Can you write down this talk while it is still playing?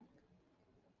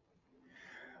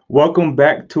Welcome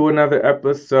back to another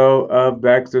episode of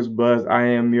Baxter's Buzz. I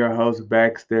am your host,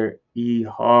 Baxter E.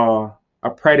 Hall. I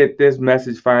pray that this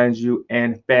message finds you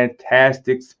in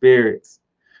fantastic spirits,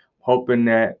 hoping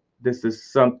that this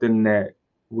is something that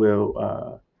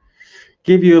will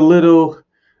give you a little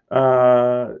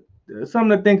uh,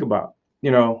 something to think about.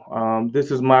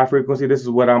 This is my frequency, this is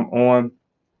what I'm on,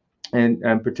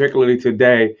 and particularly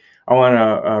today, I want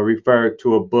to refer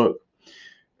to a book.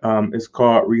 It's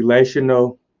called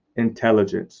Relational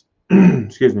Intelligence.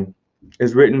 Excuse me.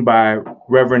 It's written by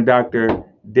Reverend Dr.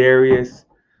 Darius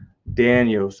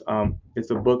Daniels.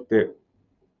 It's a book that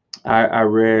I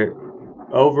read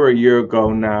over a year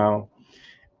ago now,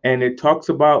 and it talks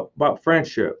about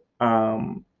friendship.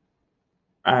 I'm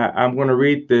going to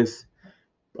read this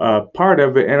part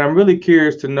of it, and I'm really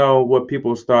curious to know what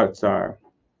people's thoughts are.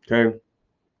 Okay.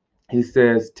 He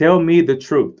says, "Tell me the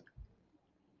truth.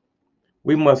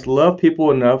 We must love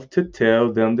people enough to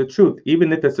tell them the truth,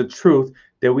 even if it's a truth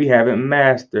that we haven't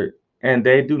mastered and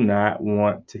they do not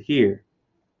want to hear.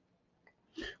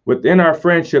 Within our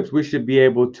friendships, we should be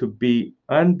able to be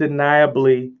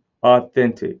undeniably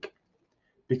authentic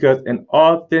because an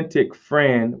authentic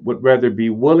friend would rather be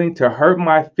willing to hurt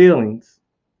my feelings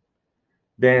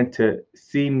than to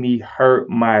see me hurt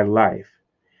my life.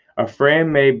 A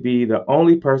friend may be the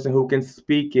only person who can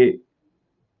speak it,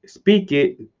 speak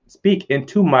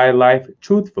into my life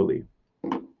truthfully."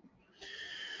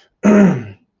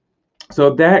 So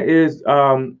that is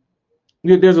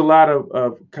there's a lot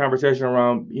of conversation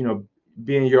around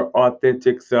being your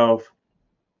authentic self.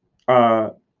 uh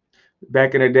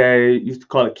Back in the day used to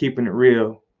call it keeping it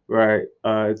real, right?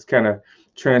 It's kind of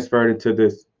transferred into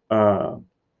this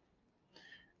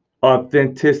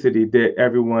authenticity that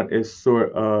everyone is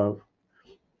sort of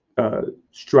uh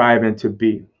striving to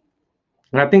be.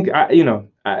 And I think I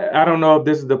don't know if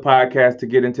this is the podcast to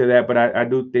get into that, but I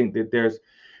do think that there's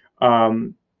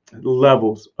um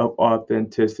levels of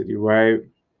authenticity, right?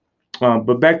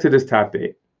 But back to this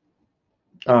topic.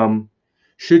 Um,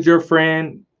 should your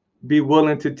friend be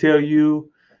willing to tell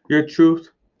you your truth,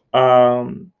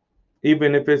 um,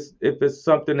 even if it's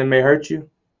something that may hurt you,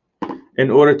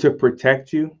 in order to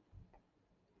protect you?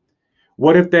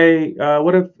 What if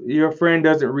your friend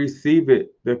doesn't receive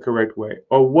it the correct way,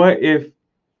 or what if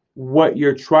what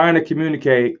you're trying to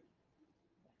communicate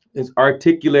is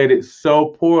articulated so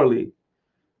poorly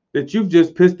that you've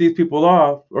just pissed these people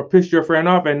off or pissed your friend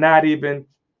off and not even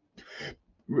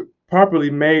properly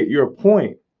made your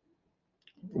point?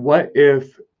 What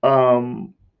if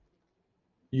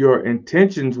your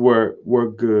intentions were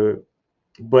good,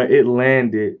 but it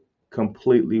landed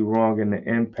completely wrong, and the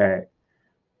impact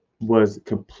was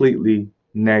completely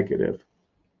negative?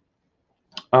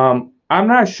 I'm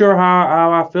not sure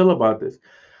how I feel about this.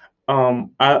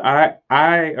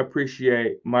 I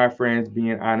appreciate my friends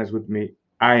being honest with me.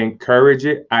 I encourage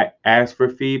it. I ask for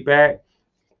feedback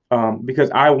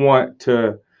because I want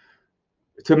to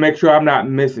make sure I'm not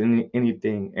missing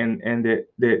anything, and that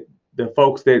the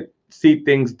folks that see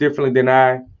things differently than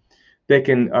I, they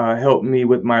can help me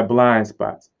with my blind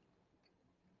spots.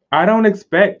 I don't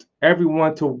expect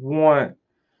everyone to want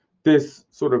this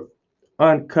sort of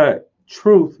uncut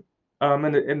truth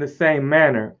in the same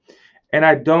manner. And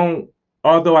I don't,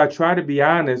 although I try to be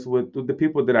honest with the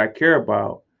people that I care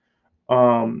about,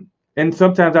 and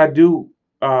sometimes I do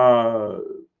uh,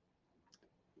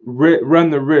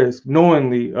 run the risk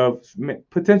knowingly of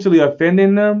potentially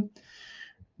offending them.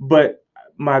 But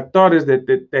my thought is that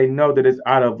they know that it's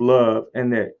out of love,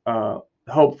 and that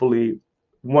hopefully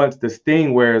once the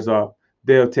sting wears off,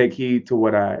 they'll take heed to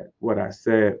what I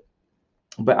said.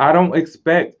 But I don't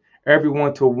expect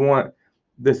everyone to want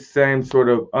the same sort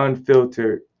of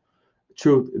unfiltered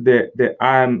truth that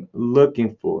I'm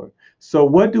looking for. So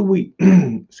what do we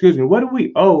excuse me, what do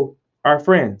we owe our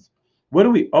friends? What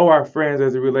do we owe our friends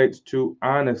as it relates to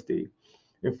honesty?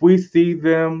 If we see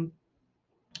them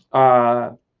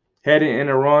uh, heading in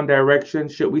the wrong direction,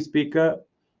 should we speak up?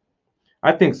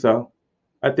 I think so.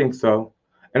 I think so.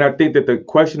 And I think that the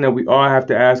question that we all have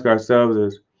to ask ourselves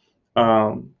is,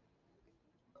 um,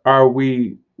 are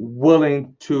we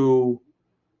willing to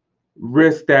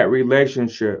risk that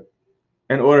relationship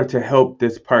in order to help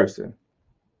this person,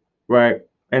 right?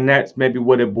 And that's maybe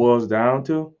what it boils down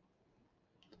to,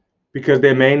 because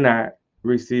they may not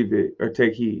receive it or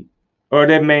take heed, or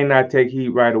they may not take heed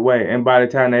right away. And by the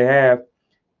time they have,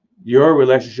 your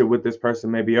relationship with this person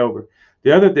may be over.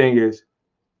 The other thing is,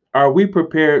 are we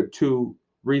prepared to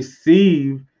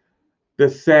receive the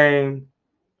same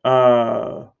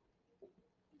uh,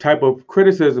 type of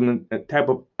criticism and type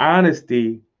of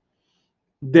honesty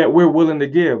that we're willing to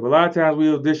give? A lot of times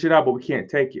we'll dish it out, but we can't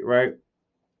take it, right?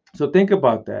 So think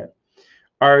about that.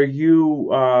 Are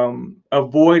you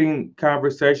avoiding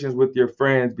conversations with your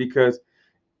friends because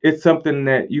it's something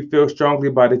that you feel strongly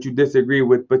about that you disagree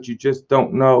with, but you just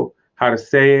don't know how to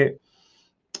say it,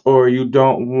 or you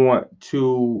don't want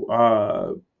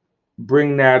to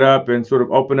bring that up and sort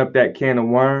of open up that can of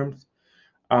worms?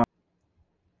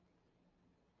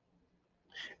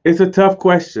 It's a tough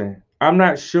question. I'm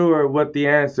not sure what the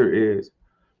answer is,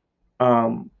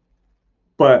 um,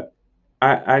 but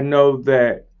I know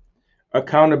that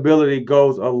accountability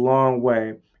goes a long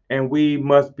way, and we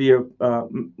must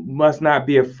not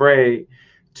be afraid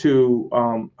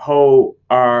to hold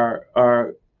our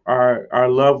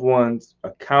loved ones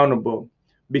accountable,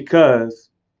 because,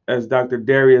 as Dr.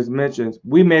 Darius mentions,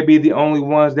 we may be the only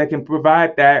ones that can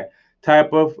provide that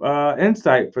type of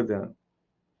insight for them.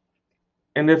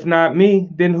 And if not me,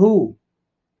 then who?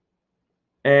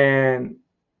 And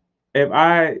if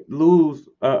I lose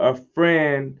a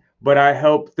friend, but I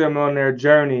help them on their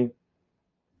journey,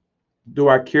 do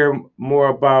I care more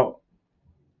about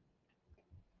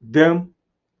them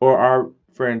or our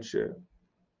friendship?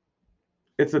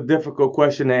 It's a difficult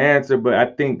question to answer, but I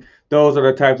think those are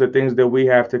the types of things that we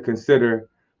have to consider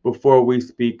before we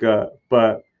speak up.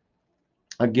 But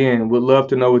again, would love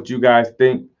to know what you guys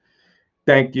think.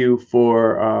 Thank you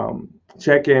for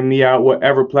checking me out,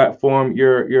 whatever platform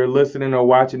you're listening or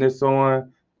watching this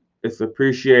on. It's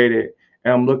appreciated,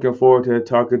 and I'm looking forward to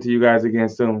talking to you guys again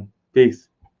soon. Peace.